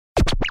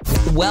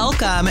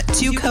Welcome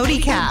to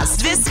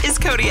CodyCast. This is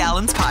Cody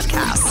Allen's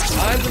podcast.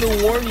 I'm going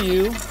to warn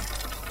you,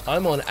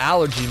 I'm on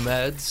allergy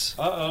meds.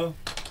 Uh-oh.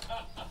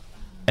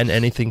 And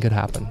anything could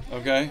happen.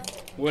 Okay.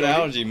 What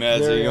allergy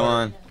meds are you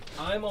on?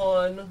 I'm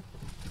on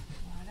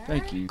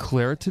Thank you.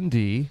 Claritin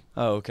D.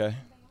 Oh, okay.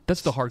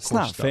 That's the hardcore It's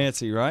not stuff.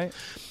 fancy, right?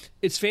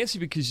 It's fancy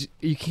because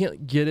you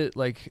can't get it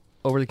like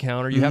over the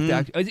counter. You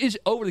have to. It's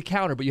over the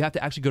counter, but you have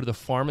to actually go to the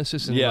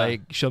pharmacist and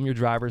like show them your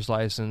driver's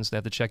license. They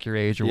have to check your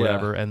age or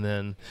whatever, and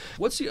then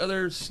what's the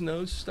other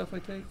snow stuff I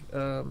take?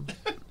 No,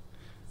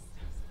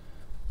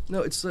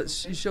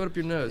 it's you shove it up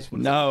your nose.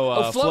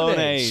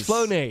 Flonase.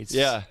 Flonase.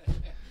 Yeah.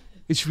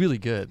 It's really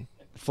good.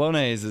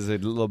 Flonase is a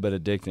little bit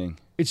addicting.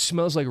 It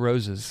smells like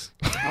roses.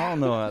 I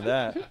don't know about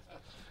that.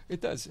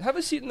 It does. Have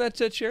a seat in that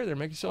chair there.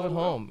 Make yourself at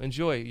home.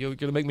 Enjoy. You're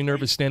going to make me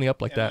nervous standing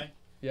up like that.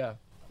 Yeah.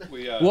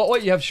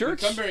 What, you have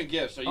shirts? Come bearing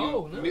gifts. Are you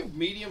no.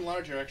 medium,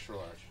 large, or extra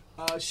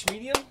large?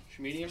 Medium?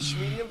 Medium?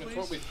 Medium, That's please.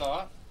 what we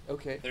thought.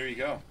 Okay. There you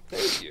go.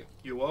 Thank you.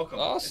 You're welcome.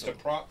 Awesome. It's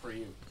a prop for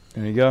you.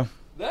 There you go.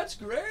 That's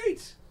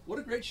great. What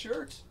a great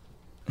shirt.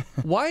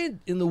 Why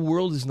in the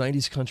world is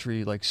 90s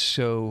country like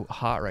so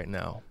hot right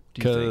now?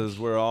 Because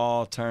we're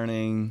all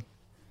turning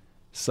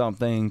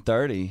something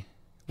 30.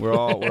 We're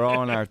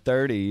all in our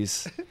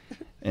 30s,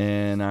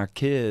 and our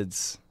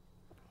kids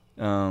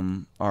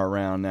are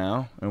around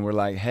now, and we're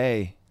like,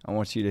 hey, I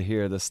want you to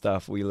hear the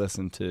stuff we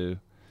listen to.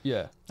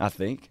 Yeah. I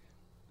think.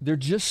 They're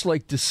just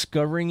like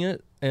discovering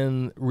it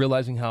and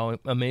realizing how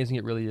amazing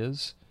it really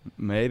is.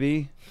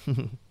 Maybe.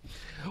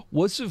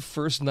 What's the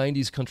first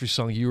 90s country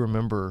song you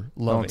remember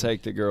loving? Don't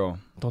Take the Girl.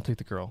 Don't Take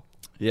the Girl.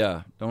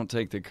 Yeah, Don't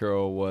Take the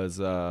Girl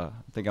was, I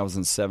think I was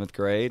in 7th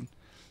grade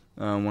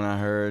when I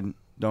heard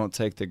Don't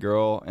Take the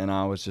Girl, and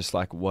I was just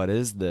like, what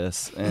is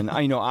this? And,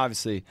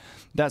 obviously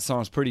that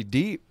song's pretty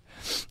deep.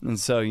 And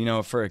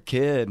so, for a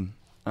kid,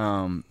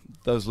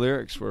 those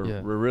lyrics were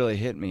really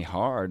hitting me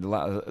hard.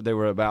 They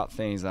were about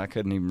things I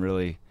couldn't even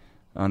really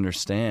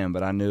understand,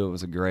 but I knew it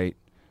was a great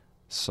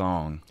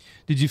song.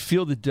 Did you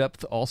feel the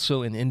depth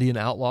also in Indian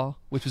Outlaw,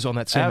 which was on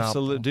that same album?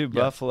 Absolutely, dude.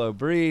 Yeah. Buffalo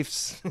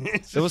Briefs.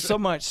 There was so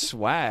much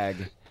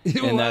swag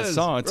in that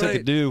song. It took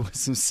a dude with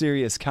some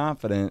serious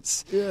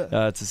confidence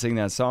to sing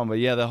that song. But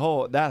yeah, that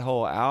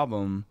whole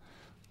album,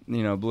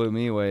 blew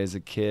me away as a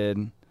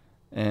kid.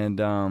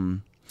 And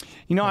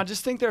I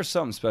just think there's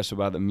something special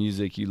about the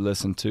music you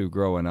listen to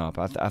growing up.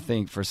 I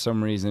think for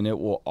some reason it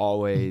will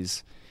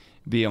always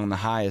be on the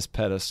highest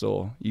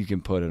pedestal you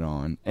can put it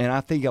on. And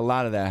I think a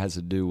lot of that has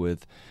to do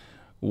with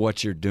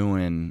what you're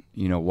doing,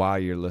 while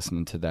you're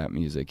listening to that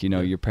music.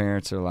 Your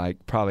parents are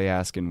like probably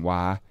asking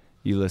why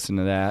you listen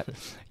to that.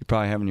 You're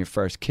probably having your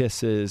first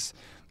kisses,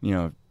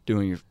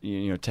 doing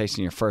your,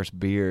 tasting your first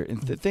beer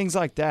and things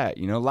like that.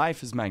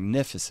 Life is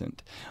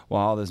magnificent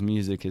while all this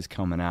music is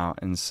coming out.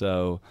 And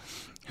so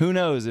who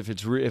knows if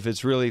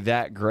it's really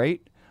that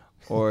great,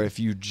 or if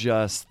you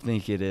just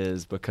think it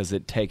is because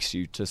it takes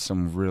you to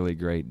some really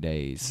great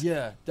days.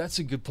 Yeah, that's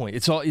a good point.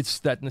 It's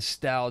that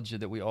nostalgia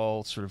that we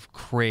all sort of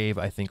crave,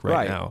 I think,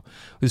 right now.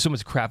 There's so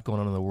much crap going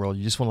on in the world.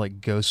 You just want to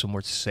go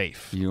somewhere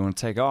safe. You want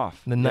to take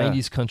off. In the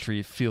 90s country,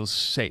 it feels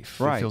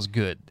safe. Right. It feels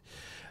good.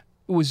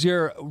 Was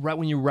there, right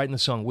when you were writing the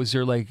song, was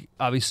there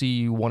obviously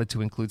you wanted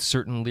to include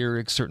certain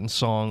lyrics, certain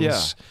songs. Yeah.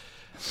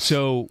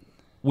 So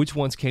which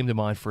ones came to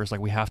mind first?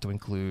 We have to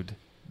include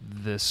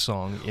this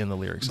song in the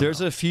lyrics. There's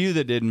a few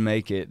that didn't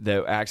make it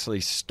that actually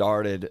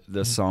started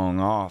the song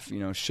off.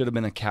 Should have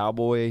been a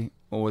cowboy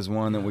was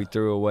one that we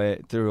threw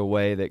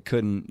away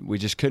that we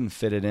just couldn't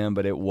fit it in,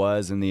 but it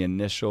was in the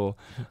initial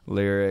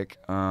lyric.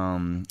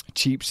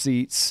 Cheap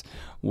Seats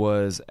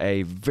was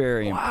a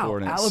very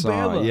important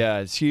Alabama. song. Yeah,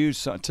 it's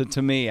huge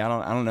to me. I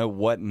don't know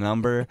what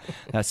number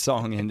that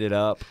song ended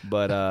up,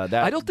 but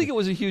that I don't think it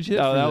was a huge hit.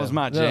 Oh, for that them. was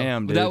my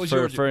jam, dude. That was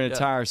for an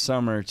entire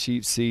summer.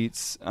 Cheap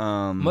Seats,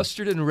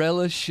 Mustard and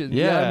Relish. I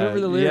remember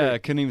the lyric. Yeah, I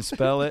couldn't even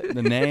spell it.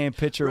 The name,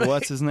 picture,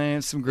 what's his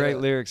name? Some great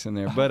lyrics in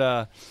there.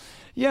 But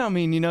yeah, I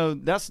mean,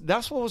 that's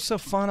what was so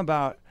fun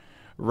about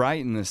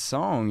writing this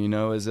song.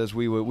 Is as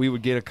we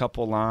would get a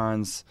couple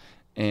lines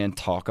and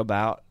talk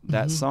about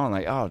that song,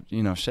 like, oh,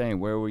 Shane,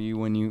 where were you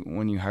when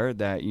you heard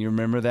that? You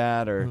remember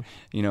that, or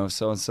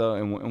so and so,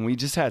 and we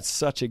just had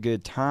such a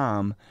good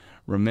time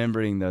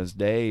remembering those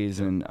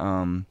days.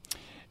 And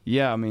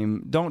yeah, I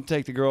mean, Don't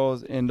Take the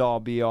Girl end all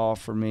be all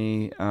for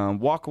me.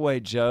 Walk Away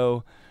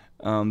Joe.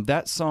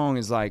 That song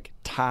is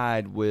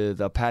tied with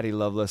a Patty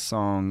Loveless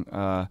song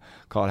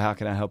called How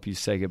Can I Help You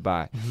Say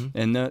Goodbye?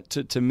 And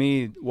to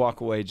me,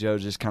 Walk Away Joe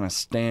just kind of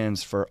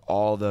stands for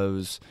all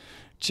those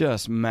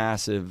just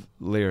massive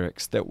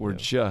lyrics that were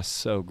just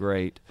so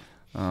great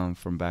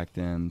from back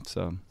then.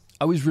 So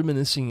I was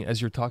reminiscing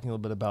as you're talking a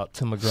little bit about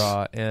Tim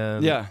McGraw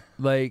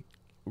and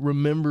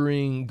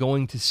remembering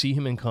going to see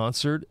him in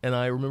concert, and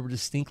I remember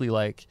distinctly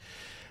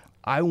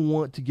I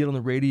want to get on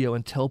the radio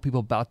and tell people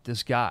about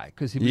this guy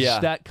because it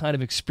was that kind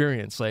of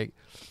experience. And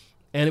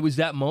it was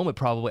that moment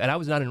probably. And I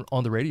was not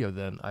on the radio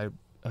then. I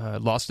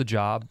lost a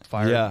job,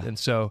 fired. And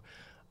so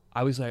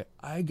I was like,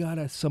 I got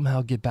to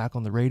somehow get back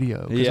on the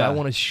radio because I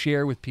want to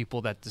share with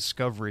people that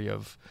discovery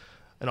of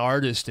an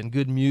artist and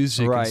good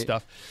music and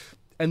stuff.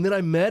 And then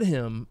I met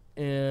him.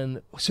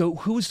 And so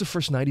who was the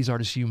first 90s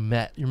artist you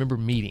met? You remember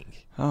meeting?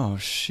 Oh,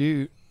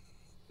 shoot.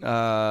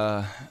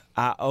 I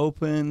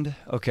opened,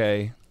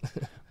 okay,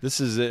 this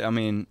is it. I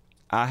mean,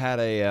 I had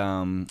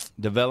a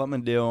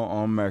development deal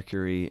on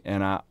Mercury,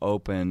 and I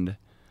opened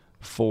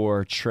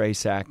for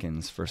Trace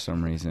Atkins for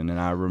some reason. And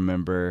I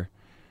remember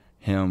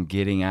him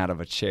getting out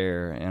of a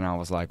chair, and I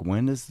was like,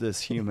 when does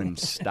this human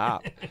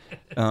stop?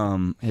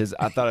 I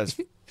thought his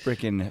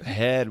freaking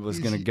head was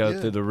going to go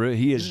through the roof.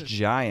 He is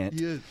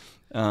giant.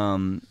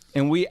 And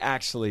we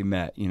actually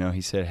met. You know,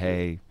 he said,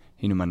 hey,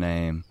 he knew my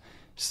name.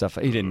 Stuff.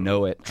 He didn't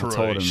know it. I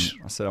told him,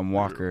 I said, I'm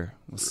Walker.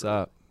 What's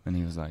up? And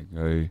he was like,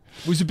 hey.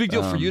 It was a big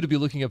deal for you to be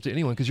looking up to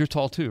anyone because you're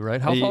tall too,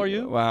 right? How tall are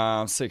you? Well,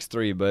 I'm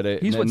 6'3",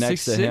 but he's what,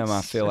 next 6'6" to him,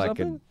 I feel like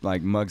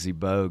Muggsy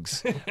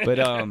Bogues. But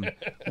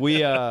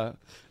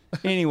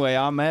anyway,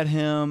 I met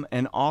him,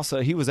 and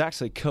also he was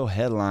actually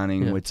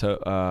co-headlining with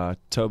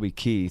Toby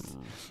Keith.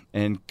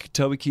 And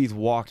Toby Keith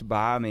walked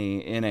by me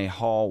in a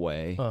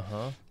hallway,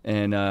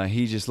 and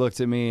he just looked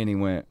at me and he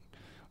went,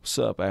 what's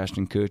up,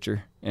 Ashton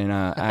Kutcher? And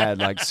I had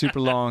like super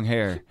long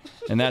hair,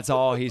 and that's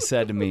all he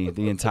said to me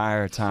the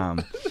entire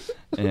time.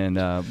 And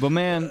but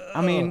man,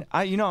 I mean,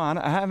 I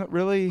haven't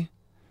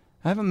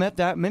met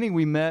that many.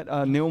 We met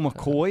Neil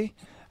McCoy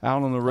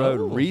out on the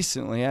road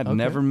recently. I'd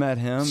never met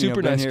him.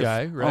 Super nice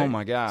guy, right? Oh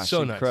my gosh,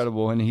 so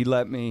incredible! Nice. And he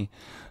let me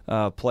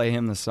play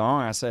him the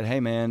song. I said, hey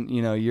man,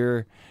 you know,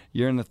 you're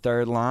in the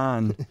third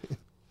line.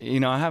 You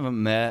know, I haven't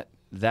met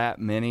that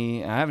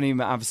many. I haven't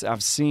even.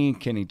 I've seen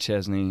Kenny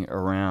Chesney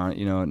around.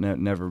 You know,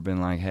 never been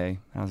like, hey,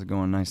 how's it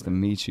going? Nice to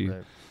meet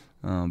you.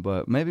 Right.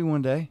 But maybe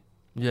one day.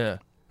 Yeah,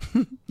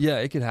 yeah,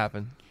 it could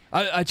happen.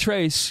 I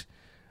Trace.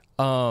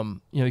 You know,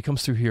 he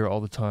comes through here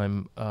all the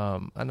time.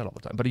 Not all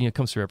the time, but he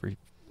comes through every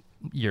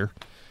year.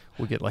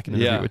 We'll get like an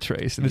interview with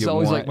Trace, and it's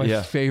always like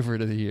my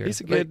favorite of the year.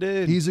 He's a good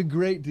dude. He's a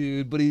great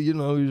dude, but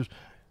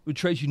with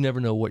Trace, you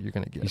never know what you're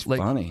going to get. He's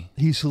funny.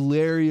 He's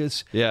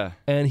hilarious. Yeah.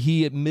 And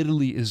he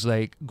admittedly is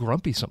like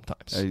grumpy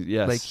sometimes.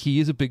 Yes. Like he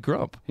is a big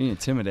grump. He's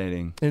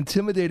intimidating.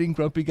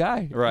 Grumpy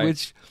guy. Right.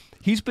 Which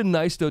he's been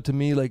nice though to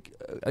me. Like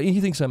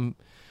he thinks I'm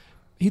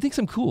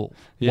cool.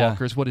 Yeah.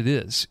 Walker is what it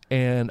is,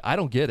 and I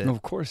don't get it.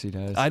 Of course he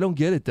does. I don't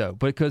get it though,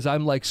 because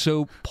I'm like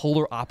so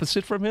polar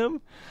opposite from him,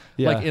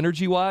 like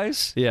energy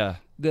wise. Yeah.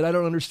 That I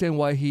don't understand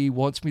why he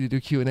wants me to do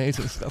Q&As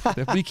and stuff.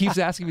 But he keeps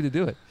asking me to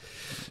do it.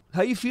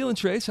 How you feeling,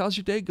 Trace? How's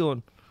your day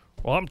going?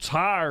 Well, I'm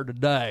tired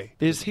today.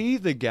 Is he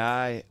the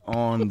guy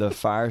on the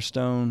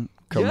Firestone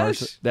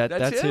commercial? Yes,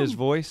 that's his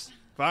voice?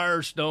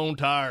 Firestone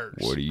tires.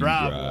 What do you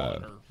drive?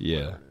 Water.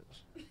 Yeah.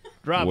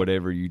 Drive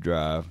whatever you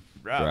drive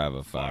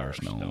a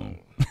Firestone.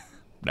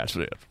 That's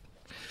it.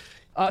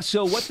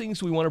 So what things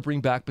do we want to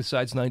bring back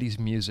besides 90s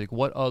music?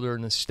 What other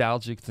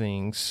nostalgic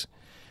things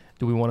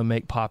do we want to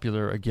make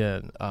popular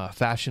again?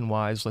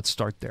 Fashion-wise, let's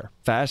start there.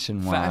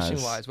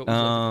 Fashion-wise, what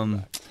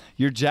was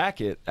your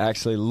jacket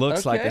actually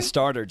looks like a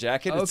starter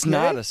jacket. It's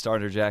not a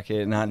starter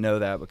jacket, and I know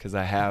that because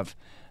I have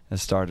a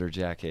starter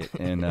jacket,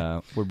 and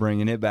we're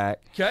bringing it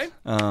back. Okay,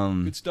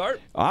 good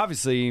start.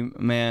 Obviously,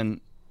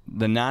 man,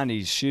 the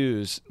 90s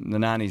shoes, the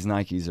 90s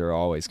Nikes are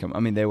always coming. I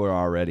mean, they were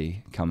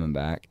already coming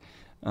back.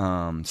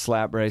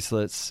 Slap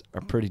bracelets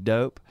are pretty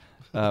dope.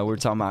 We were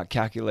talking about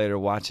calculator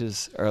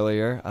watches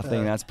earlier. I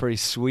think that's pretty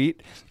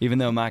sweet. Even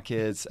though my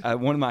kids,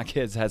 one of my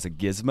kids has a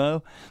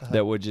gizmo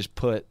that would just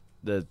put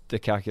the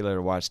calculator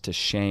watch to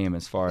shame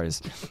as far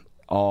as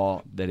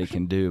all that it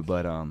can do.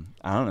 But I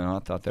don't know. I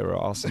thought they were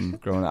awesome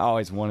growing up. I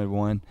always wanted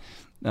one.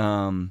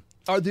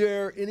 Are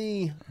there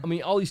any? I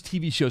mean, all these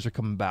TV shows are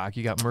coming back.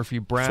 You got Murphy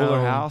Brown,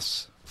 Fuller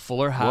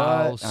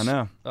House. I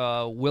know.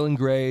 Will and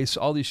Grace.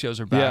 All these shows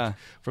are back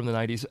from the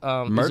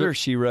 90s. Murder,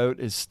 She Wrote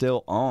is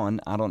still on.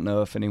 I don't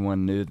know if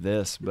anyone knew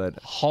this,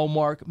 but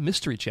Hallmark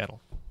Mystery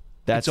Channel.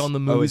 It's on the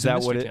Movies. Oh, is that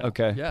Mystery what it? Channel.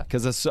 Okay. Yeah.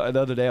 Because the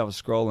other day I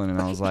was scrolling and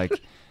I was like,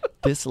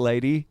 this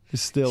lady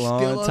is still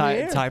on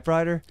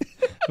typewriter.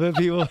 But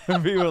people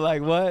were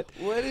like, what?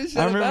 What is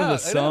that I remember about? the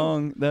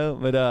song though,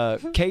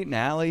 but Kate and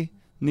Allie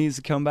needs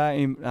to come back.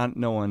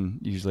 No one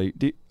usually.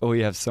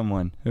 We have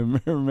someone who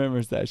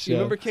remembers that show. You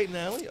remember Kate and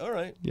Allie? All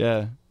right.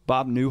 Yeah.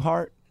 Bob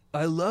Newhart.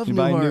 I love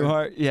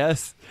Newhart.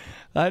 Yes.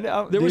 I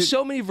know. There were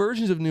so many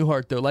versions of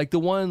Newhart, though. Like the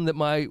one that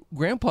my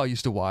grandpa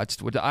used to watch,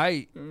 which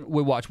I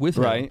would watch with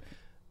him. Right.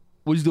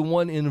 Was the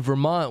one in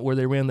Vermont where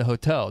they ran the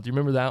hotel. Do you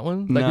remember that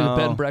one? Like no. a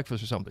bed and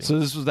breakfast or something. So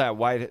this was that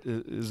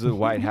the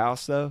White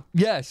House, though?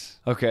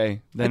 Yes.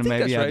 Okay. Then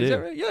maybe that's right. I do. Is that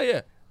right?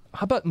 Yeah.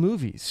 How about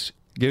movies?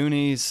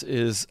 Goonies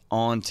is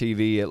on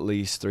TV at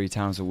least 3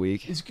 times a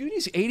week. Is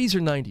Goonies 80s or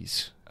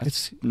 90s?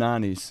 It's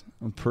 90s.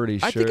 I'm pretty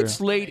sure. I think it's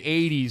late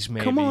 80s,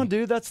 maybe. Come on,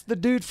 dude. That's the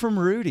dude from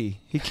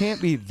Rudy. He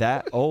can't be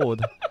that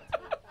old.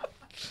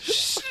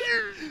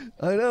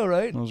 I know,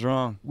 right? I was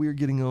wrong. We're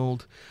getting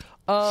old.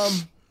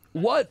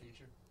 What?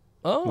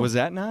 Oh, was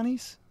that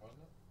 90s?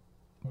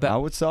 I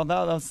would say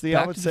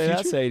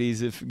that's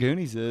 80s if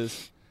Goonies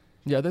is.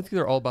 Yeah, I think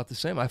they're all about the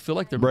same. I feel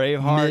like they're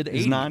Braveheart mid-80s.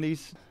 is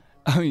 90s.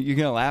 I mean, you're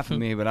gonna laugh at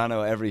me, but I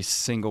know every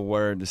single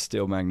word to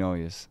Steel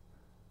Magnolias.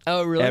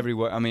 Oh, really?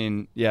 Everywhere. I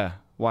mean, yeah.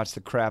 Watch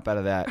the crap out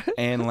of that.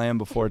 And Land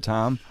Before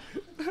Time.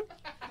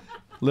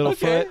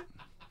 Littlefoot.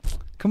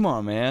 Come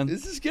on, man.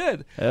 This is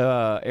good.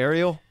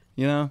 Ariel,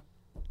 you know?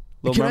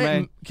 Little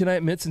Mermaid. Can I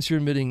admit, since you're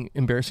admitting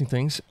embarrassing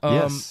things?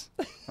 Yes.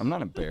 I'm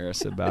not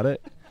embarrassed about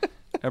it.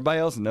 Everybody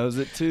else knows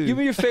it, too. Give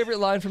me your favorite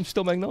line from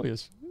Still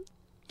Magnolias.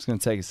 It's going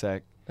to take a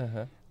sec.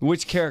 Uh-huh.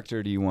 Which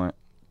character do you want?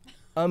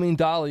 I mean,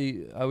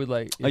 Dolly, I would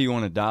like. Oh, you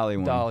want a Dolly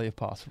one? Dolly, if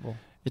possible.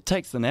 It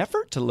takes an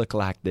effort to look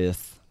like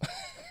this.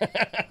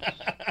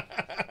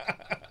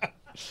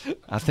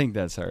 I think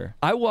that's her.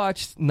 I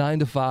watched 9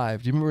 to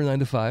 5. Do you remember 9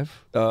 to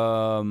 5?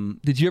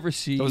 Did you ever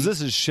see? Was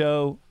this a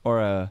show or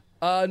a?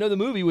 No, the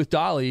movie with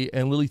Dolly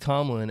and Lily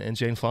Tomlin and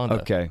Jane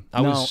Fonda. Okay.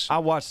 I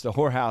watched the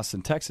Whorehouse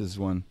in Texas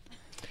one.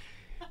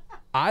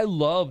 I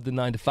loved the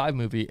 9 to 5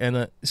 movie,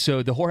 and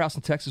so the Whorehouse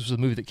in Texas was a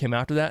movie that came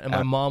after that, and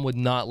my mom would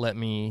not let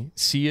me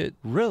see it.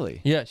 Really?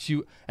 Yeah,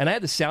 and I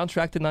had the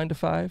soundtrack to 9 to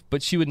 5,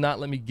 but she would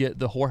not let me get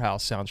the Whorehouse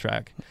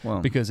soundtrack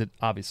because it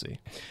obviously.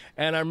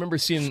 And I remember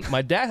seeing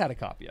my dad had a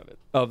copy of it.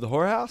 Of the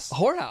Whorehouse?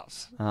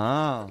 Whorehouse.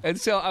 Oh. And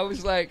so I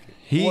was like,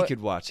 he could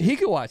watch it. He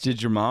could watch it.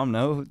 Did your mom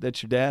know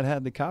that your dad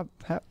had the copy?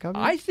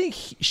 I think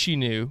she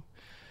knew.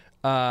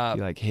 He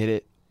like hid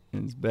it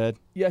in his bed.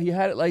 Yeah, he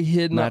had it like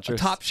hidden on the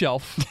top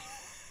shelf.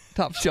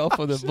 Top shelf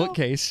of the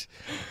bookcase,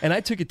 and I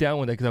took it down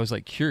one day because I was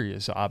like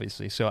curious,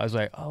 obviously. So I was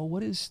like, "Oh,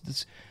 what is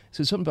this?"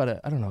 So something about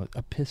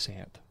a piss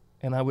ant,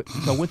 and I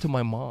went to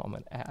my mom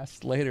and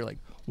asked later, like,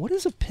 "What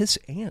does a piss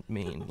ant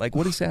mean? Like,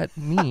 what does that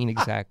mean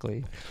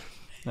exactly?"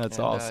 That's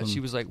awesome. She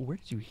was like, "Where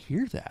did you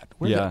hear that?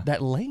 Where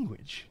that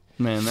language?"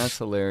 Man, that's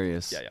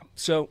hilarious. Yeah.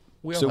 So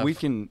we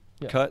can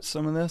cut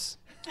some of this.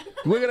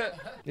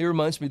 It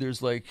reminds me,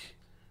 there's like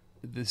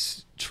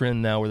this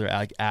trend now where they're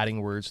like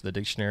adding words to the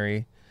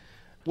dictionary.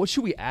 What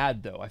should we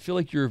add, though? I feel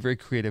like you're a very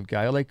creative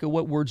guy. Like,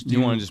 what words do you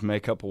want to just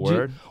make up a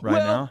word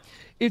now?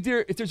 If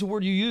there's a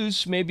word you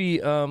use, maybe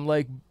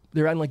like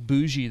they're adding like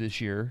bougie this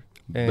year.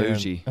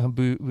 Bougie.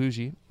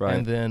 Bougie. Right.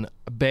 And then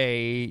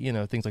bay,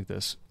 things like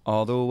this.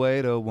 All the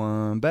way to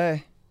one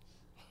bay.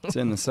 It's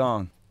in the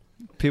song.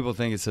 People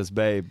think it says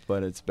babe,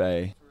 but it's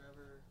bay.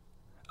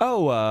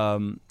 Oh,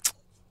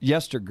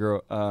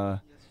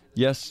 Yestergirl.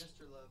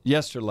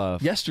 Yesterlove.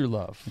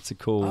 Yesterlove. It's a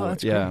cool word.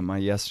 That's great. My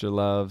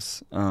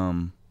Yesterloves.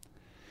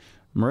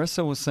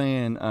 Marissa was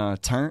saying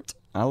turnt.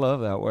 I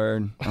love that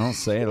word. I don't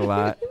say it a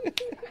lot.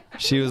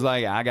 She was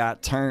like, I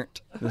got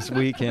turnt this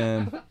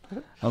weekend.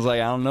 I was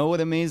like, I don't know what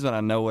it means, but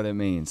I know what it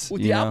means.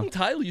 With the album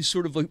title, you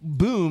sort of like,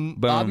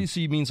 boom.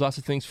 Obviously, it means lots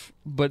of things.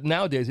 But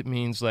nowadays, it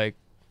means like,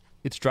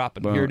 it's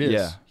dropping. Boom. Here it is.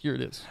 Yeah. Here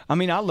it is. I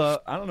mean, I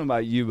don't know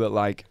about you, but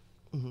like,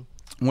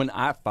 when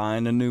I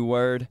find a new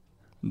word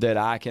that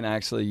I can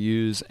actually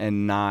use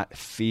and not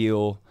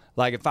feel,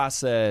 like if I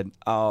said,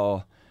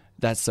 oh,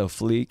 that's so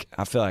fleek,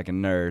 I feel like a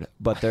nerd.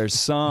 But there's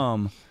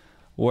some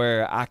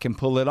where I can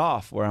pull it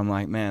off, where I'm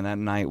like, man, that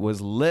night was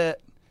lit.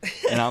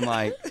 And I'm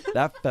like,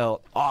 that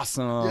felt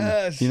awesome.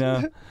 Yes.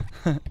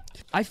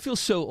 I feel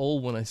so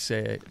old when I say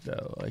it,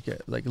 though.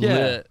 Like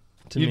lit.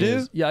 You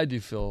do? Yeah, I do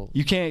feel.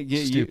 You can't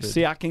get stupid.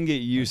 See, I can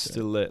get used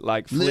to lit.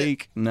 Like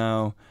fleek,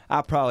 no.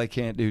 I probably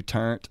can't do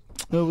turnt.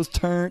 It was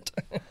turnt.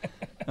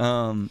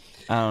 I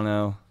don't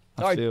know.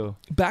 I feel.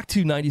 Back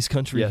to 90s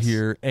country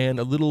here, and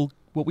a little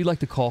what we like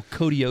to call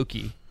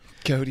karaoke.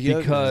 Karaoke.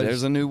 Because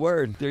there's a new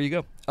word. There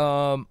you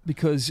go.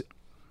 Because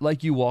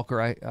like you,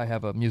 Walker, I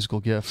have a musical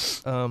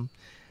gift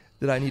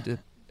that I need to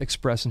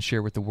express and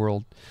share with the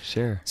world.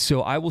 Sure.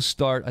 So I will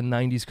start a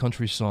 90s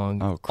country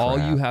song. Oh, crap. All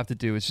you have to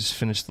do is just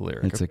finish the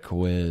lyric. It's a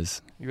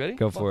quiz. You ready?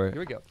 Go for it.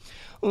 Here we go.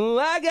 Oh,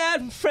 I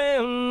got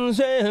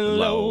friends in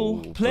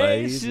low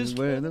places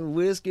where the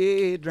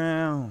whiskey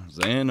drowns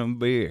and the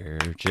beer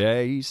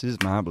chases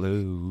my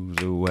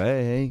blues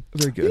away.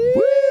 Very good.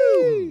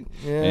 Woo!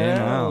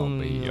 And I'll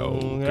be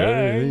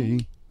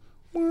okay.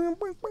 How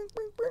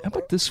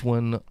about this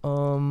one?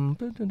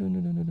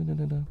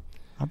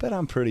 I bet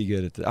I'm pretty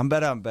good at this. I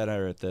bet I'm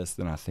better at this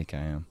than I think I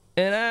am.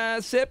 And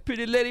I said,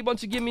 pretty lady,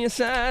 won't you give me a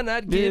sign?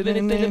 I'd give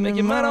anything to make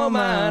you mine on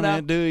mine.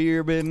 I'll do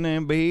your bidding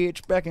and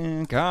bitch back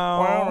and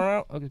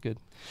call. Okay, good.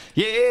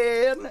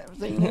 Yeah, never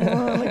seen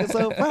one looking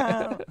so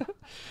fine.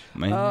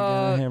 Man,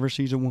 I never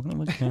sees a one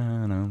of a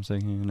kind. I'm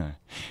saying that.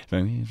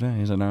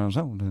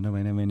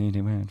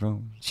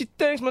 She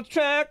thinks my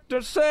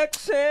tractor's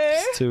sexy.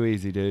 It's too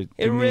easy, dude.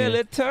 It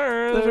really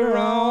turns her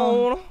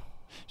on.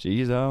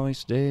 She's always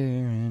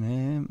staring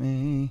at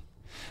me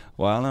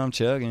while I'm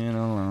chugging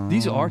along.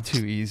 These are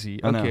too easy.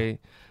 Okay.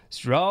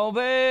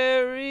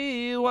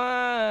 Strawberry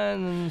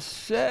wine and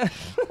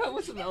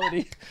What's the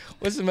melody?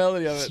 What's the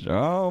melody of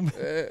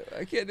it?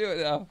 I can't do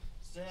it now.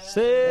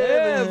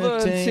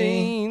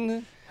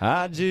 17.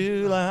 Hot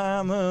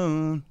July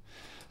moon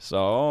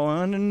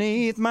saw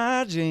underneath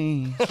my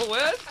jeans.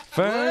 What?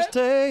 First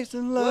taste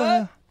of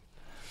love.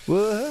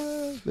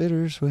 Whoa,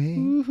 bittersweet.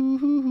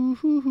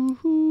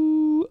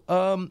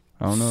 I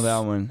don't know that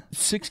one.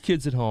 6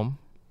 kids at home.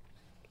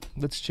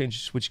 Let's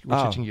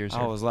switching gears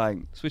here. I was like,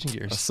 switching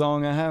gears. A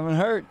song I haven't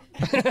heard.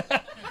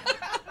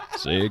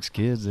 6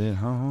 kids at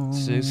home.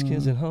 6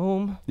 kids at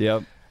home.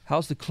 Yep.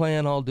 How's the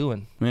clan all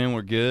doing? Man,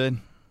 we're good.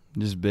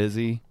 Just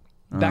busy.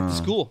 Back to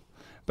school.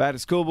 Back to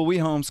school, but we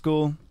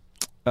homeschool,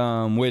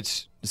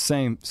 which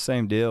same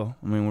deal.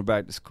 I mean, we're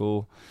back to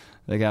school.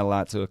 They got a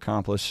lot to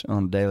accomplish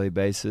on a daily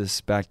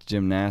basis. Back to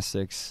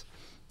gymnastics,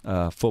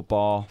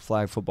 football,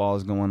 flag football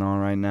is going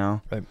on right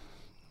now.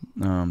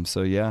 Right.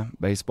 So yeah,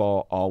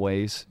 baseball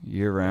always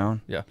year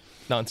round. Yeah,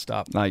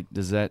 nonstop. Like,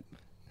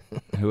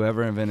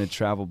 whoever invented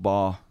travel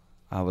ball,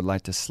 I would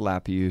like to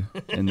slap you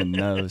in the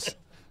nose.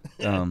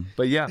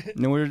 But yeah,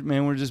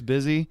 we're just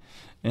busy,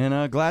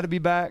 and glad to be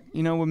back.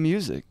 With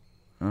music.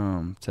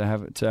 To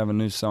have a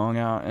new song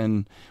out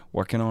and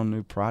working on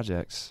new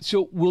projects.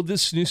 So will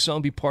this new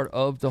song be part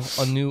of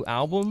a new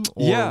album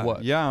or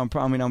what? Yeah.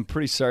 I'm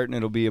pretty certain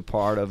it'll be a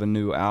part of a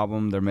new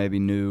album. There may be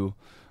new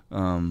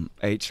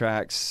 8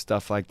 tracks,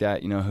 stuff like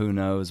that. Who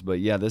knows? But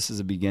yeah, this is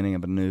the beginning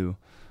of a new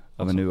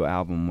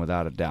album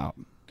without a doubt.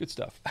 Good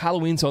stuff.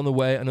 Halloween's on the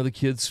way. I know the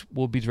kids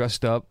will be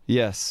dressed up.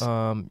 Yes.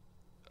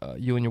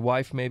 You and your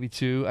wife maybe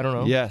too. I don't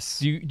know. Yes.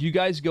 Do you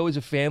guys go as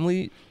a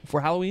family for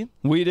Halloween?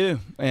 We do.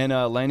 And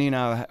Lainey and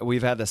I,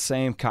 we've had the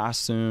same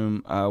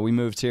costume. We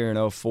moved here in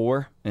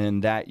 2004,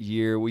 and that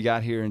year we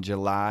got here in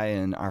July,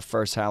 and our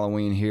first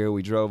Halloween here,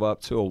 we drove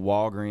up to a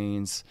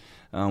Walgreens.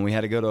 We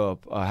had to go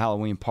to a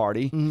Halloween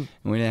party, and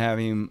we didn't have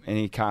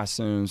any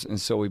costumes, and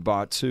so we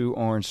bought 2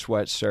 orange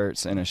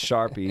sweatshirts and a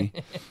Sharpie,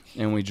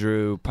 and we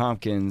drew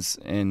pumpkins,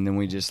 and then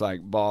we just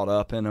balled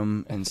up in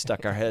them and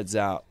stuck our heads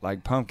out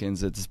like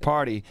pumpkins at this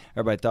party.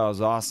 Everybody thought it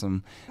was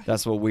awesome.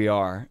 That's what we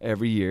are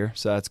every year,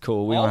 so that's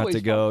cool. We don't have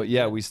to go.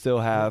 Yeah, we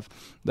still have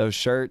those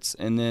shirts,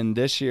 and then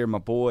this year my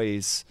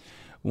boys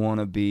want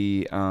to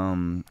be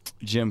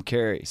Jim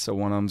Carrey, so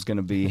one of them's going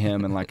to be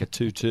him in like a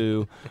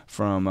tutu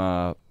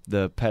from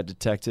the Pet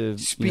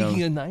Detective.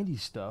 Speaking of 90s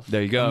stuff.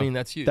 There you go. I mean,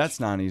 that's huge. That's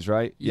 90s,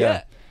 right?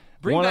 Yeah.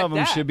 One of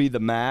them should be The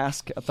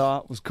Mask, I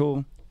thought was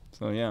cool.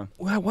 So, yeah.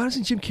 Well, why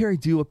doesn't Jim Carrey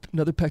do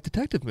another Pet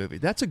Detective movie?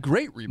 That's a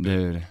great reboot.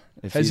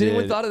 Dude. Has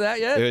anyone thought of that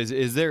yet?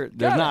 Is there?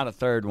 There's not a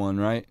third one,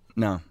 right?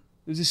 No.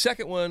 There's a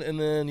second one, and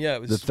then, it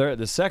was...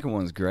 The second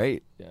one's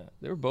great. Yeah,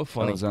 they were both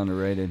funny. That was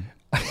underrated.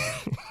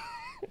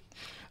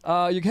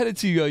 You're headed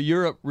to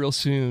Europe real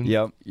soon.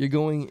 Yep. You're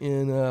going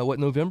in,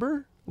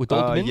 November? With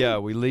Old Dominion? Yeah,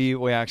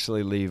 we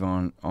actually leave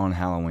on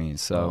Halloween,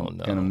 so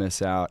gonna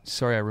miss out.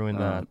 Sorry I ruined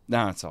that.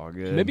 No, it's all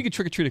good. Maybe you could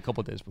trick or treat a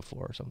couple of days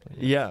before or something.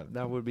 Yeah,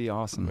 that would be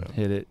awesome. Yeah.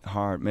 Hit it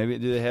hard. Maybe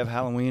do they have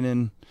Halloween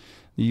in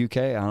the UK?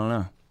 I don't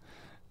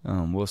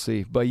know. We'll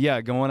see. But yeah,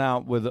 going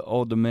out with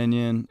Old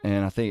Dominion,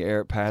 and I think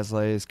Eric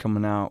Pasley is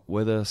coming out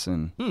with us,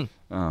 and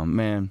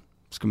man,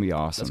 it's gonna be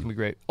awesome. That's gonna be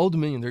great. Old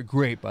Dominion, they're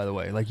great, by the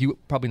way. Like, you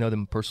probably know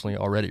them personally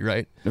already,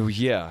 right? Oh,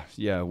 yeah.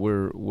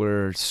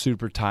 We're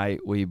super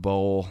tight. We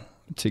bowl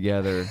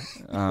together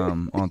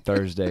on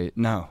Thursday.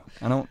 No,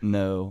 I don't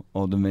know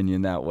Old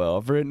Dominion that well.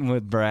 I've written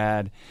with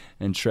Brad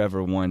and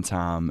Trevor one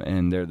time,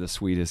 and they're the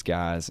sweetest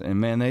guys. And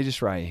man, they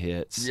just write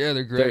hits. Yeah,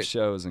 they're great. Their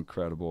show is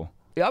incredible.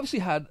 They obviously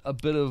had a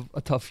bit of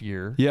a tough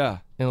year. Yeah,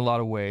 in a lot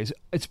of ways.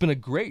 It's been a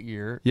great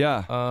year.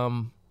 Yeah.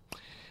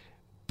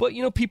 But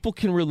people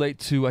can relate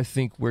to, I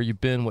think, where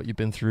you've been, what you've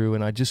been through,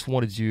 and I just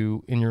wanted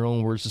you, in your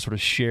own words, to sort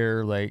of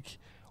share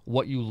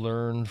what you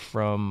learned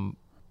from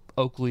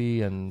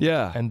Oakley and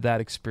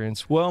that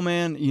experience. Well,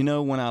 man,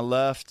 when I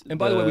left, and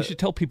by the way, we should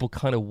tell people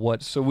kind of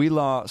what. So we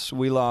lost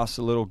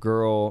a little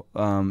girl.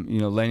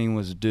 Lainey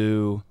was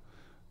due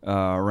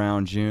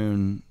around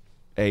June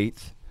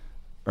 8th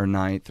or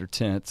 9th or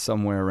 10th,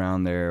 somewhere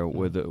around there,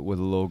 with a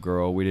little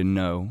girl. We didn't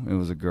know it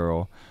was a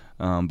girl,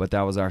 but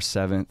that was our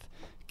 7th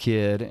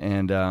kid,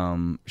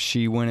 and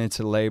she went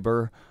into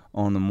labor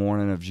on the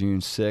morning of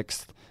June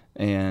 6th,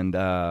 and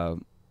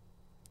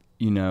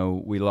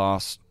we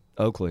lost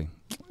Oakley.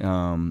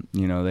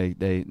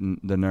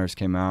 The nurse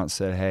came out and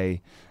said,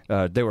 hey,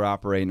 they were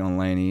operating on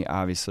Lainey,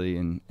 obviously,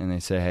 and they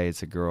said, hey,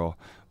 it's a girl,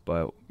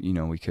 but,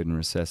 we couldn't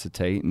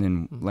resuscitate. And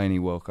then Lainey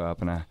woke up,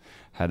 and I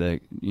had to,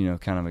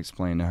 kind of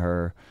explain to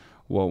her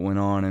what went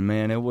on. And,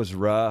 man, it was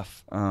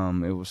rough.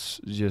 It was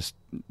just,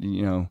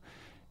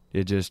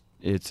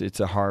 it's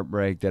a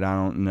heartbreak that I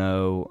don't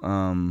know.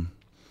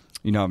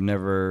 I've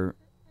never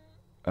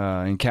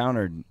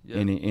encountered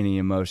any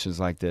emotions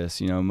like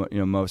this.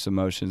 Most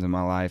emotions in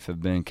my life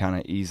have been kind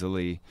of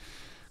easily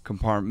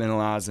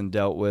compartmentalized and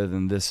dealt with,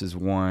 and this is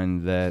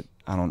one that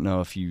I don't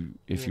know if you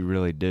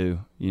really do,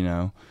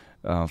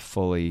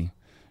 fully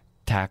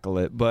tackle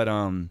it. But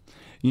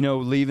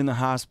leaving the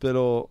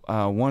hospital,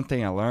 one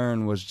thing I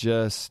learned was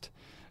just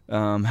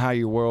how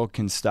your world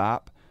can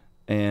stop,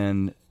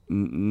 and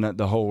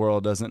the whole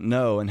world doesn't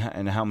know,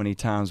 and how many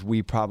times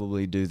we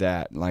probably do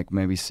that, like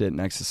maybe sit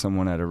next to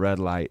someone at a red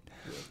light,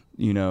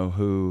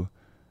 who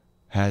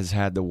has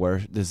had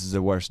this is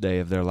the worst day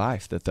of their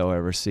life that they'll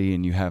ever see,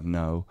 and you have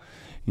no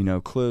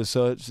clue.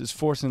 So it's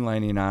forcing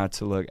Lainey and I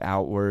to look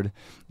outward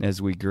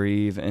as we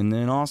grieve. And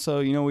then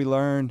also, we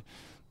learned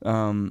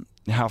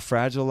how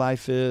fragile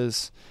life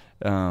is,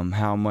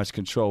 how much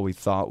control we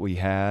thought we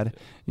had.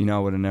 I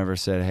would have never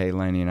said, hey,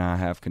 Lainey and I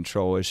have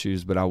control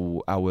issues, but I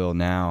will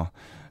now.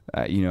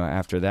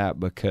 after that,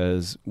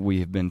 because we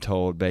have been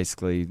told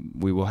basically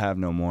we will have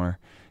no more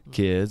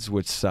kids,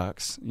 which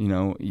sucks.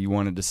 You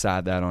want to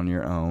decide that on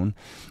your own,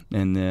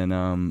 and then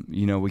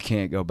we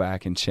can't go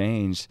back and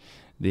change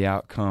the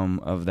outcome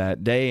of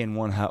that day. And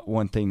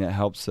one thing that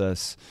helps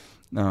us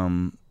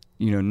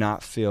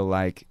not feel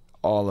like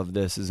all of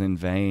this is in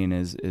vain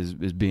is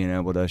being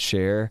able to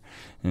share,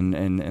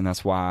 and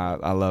that's why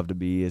I love to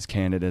be as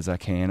candid as I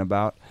can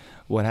about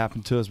what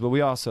happened to us. But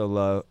we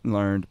also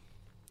learned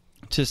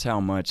just how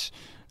much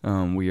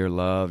we are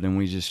loved, and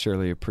we just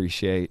surely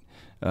appreciate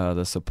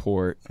the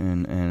support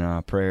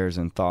and prayers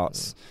and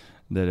thoughts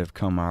that have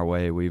come our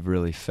way. We've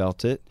really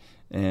felt it.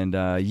 And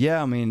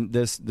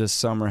this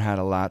summer had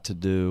a lot to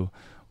do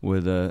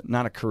with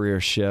not a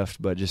career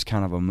shift, but just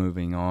kind of a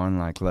moving on,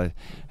 like,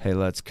 hey,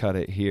 let's cut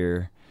it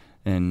here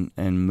and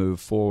move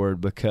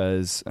forward,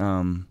 because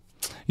something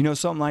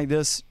like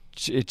this,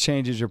 it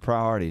changes your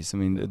priorities. I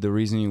mean, the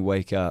reason you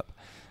wake up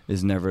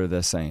is never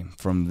the same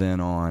from then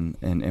on,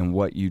 and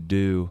what you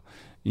do,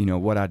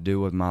 what I do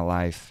with my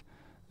life,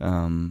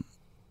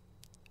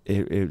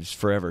 it's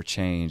forever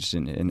changed,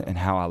 and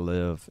how I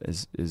live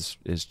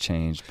is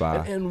changed by.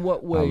 And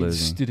what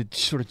ways did it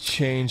sort of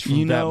change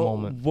from that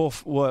moment?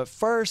 Well, at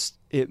first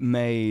it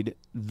made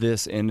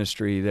this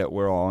industry that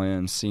we're all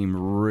in seem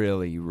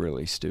really,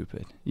 really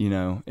stupid.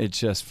 It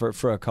just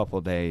for a couple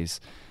of days,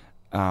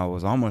 I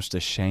was almost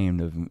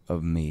ashamed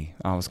of me.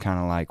 I was kind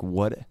of like,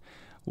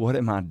 what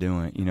am I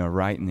doing?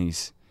 Writing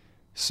these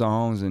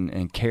songs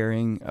and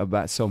caring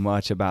about so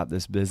much about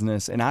this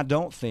business. And I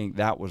don't think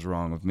that was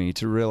wrong of me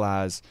to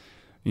realize,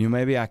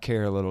 maybe I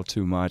care a little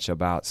too much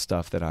about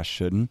stuff that I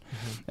shouldn't.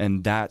 Mm-hmm.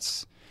 And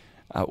that's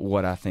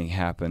what I think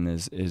happened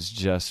is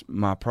just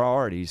my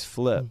priorities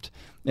flipped.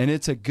 And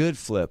it's a good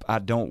flip. I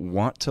don't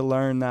want to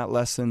learn that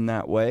lesson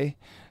that way.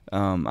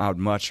 I would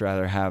much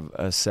rather have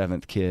a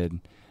seventh kid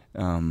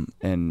and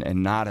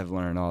not have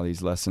learned all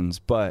these lessons.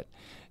 But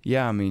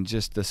yeah,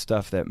 just the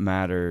stuff that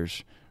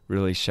matters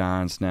really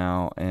shines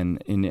now,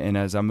 and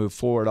as I move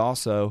forward,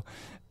 also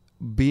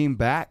being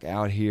back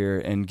out here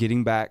and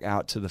getting back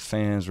out to the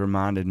fans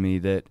reminded me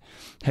that,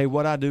 hey,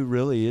 what I do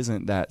really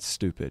isn't that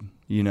stupid.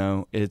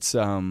 It's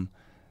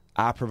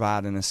I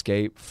provide an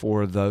escape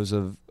for those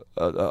of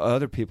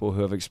other people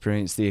who have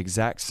experienced the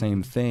exact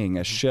same thing.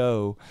 A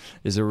show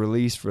is a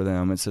release for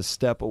them. It's a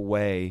step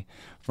away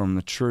from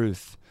the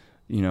truth,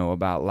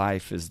 about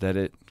life, is that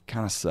it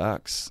kind of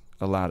sucks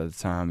a lot of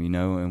the time,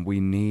 and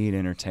we need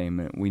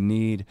entertainment. We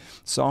need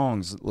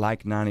songs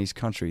like 90s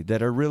country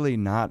that are really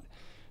not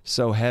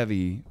so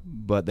heavy,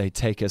 but they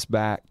take us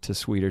back to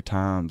sweeter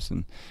times.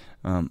 And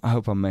I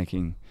hope I'm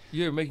making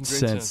You're making great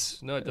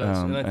sense. No, it does.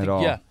 And I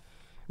think,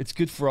 it's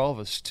good for all of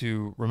us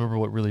to remember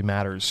what really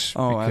matters,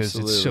 because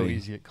absolutely. It's so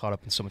easy to get caught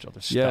up in so much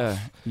other stuff. Yeah,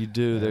 you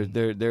do.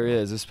 There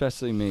is,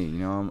 especially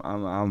me.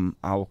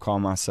 I will call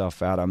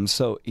myself out. I'm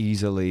so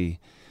easily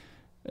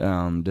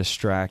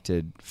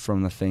distracted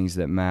from the things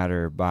that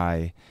matter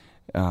by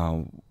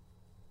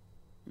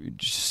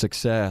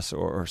success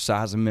or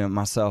sizing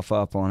myself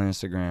up on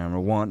Instagram, or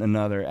wanting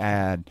another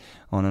ad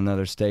on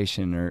another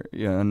station, or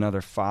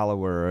another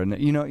follower, and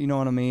you know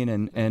what I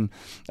mean. And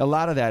a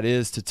lot of that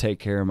is to take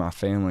care of my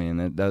family,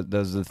 and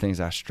those are the things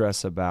I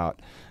stress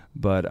about.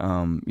 But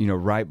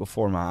right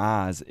before my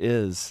eyes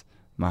is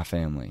my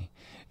family,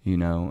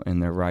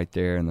 and they're right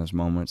there, and those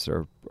moments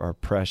are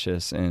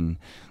precious, and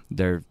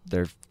they're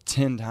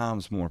 10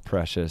 times more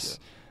precious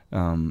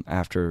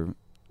after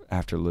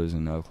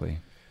losing Oakley.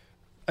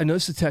 I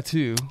noticed the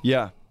tattoo.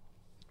 Yeah.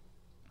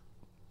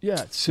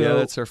 Yeah. So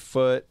that's her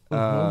foot.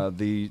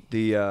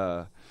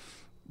 Mm-hmm.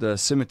 The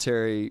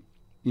cemetery,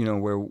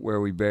 where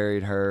we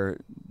buried her,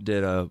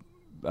 did a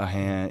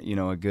hand,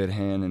 a good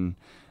hand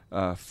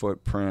and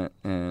footprint,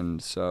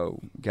 and so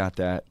got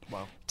that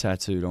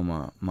tattooed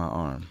on my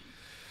arm.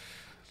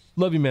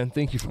 Love you, man.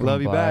 Thank you for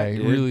coming by. Back,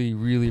 dude. Really,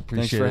 really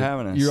appreciate it. Thanks for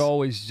having us. You're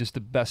always just the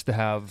best to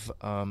have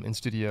in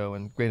studio,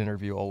 and great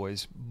interview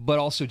always, but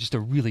also just a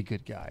really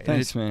good guy.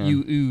 Thanks, man.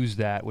 You ooze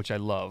that, which I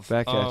love.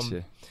 Back at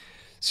you.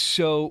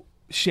 So,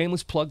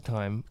 shameless plug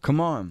time. Come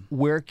on.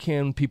 Where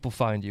can people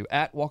find you?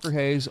 At Walker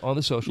Hayes on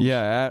the socials?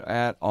 Yeah,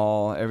 at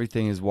all.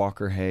 Everything is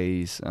Walker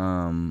Hayes.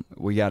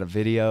 We got a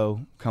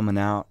video coming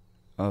out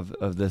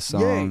of this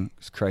song. Yay.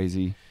 It's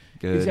crazy.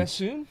 Good. Is that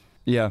soon?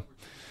 Yeah.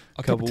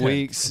 A couple October 10th.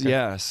 weeks, okay.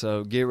 Yeah.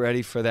 So get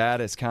ready for that.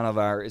 It's kind of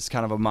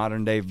a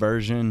modern day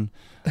version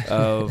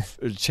of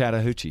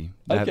Chattahoochee,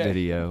 that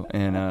video,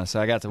 and so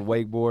I got to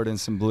wakeboard in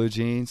some blue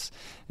jeans,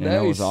 and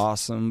that was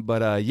awesome.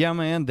 But yeah,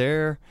 man,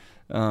 there,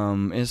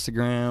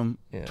 Instagram,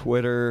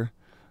 Twitter,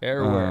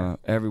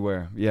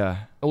 everywhere. Yeah.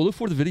 And we'll look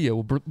for the video.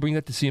 We'll bring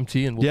that to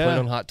CMT, and we'll play it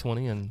on Hot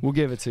 20, and we'll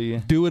give it to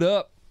you. Do it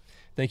up.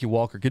 Thank you,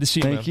 Walker. Good to see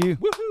you, man. Thank you.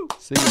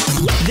 Woohoo! See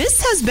you.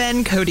 This has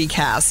been Cody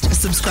Cast.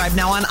 Subscribe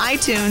now on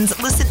iTunes.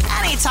 Listen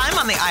anytime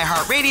on the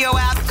iHeartRadio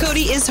app.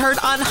 Cody is heard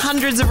on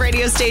hundreds of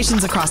radio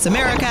stations across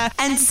America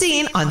and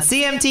seen on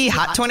CMT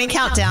Hot 20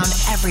 Countdown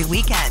every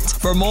weekend.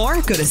 For more,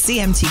 go to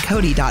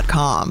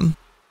cmtcody.com.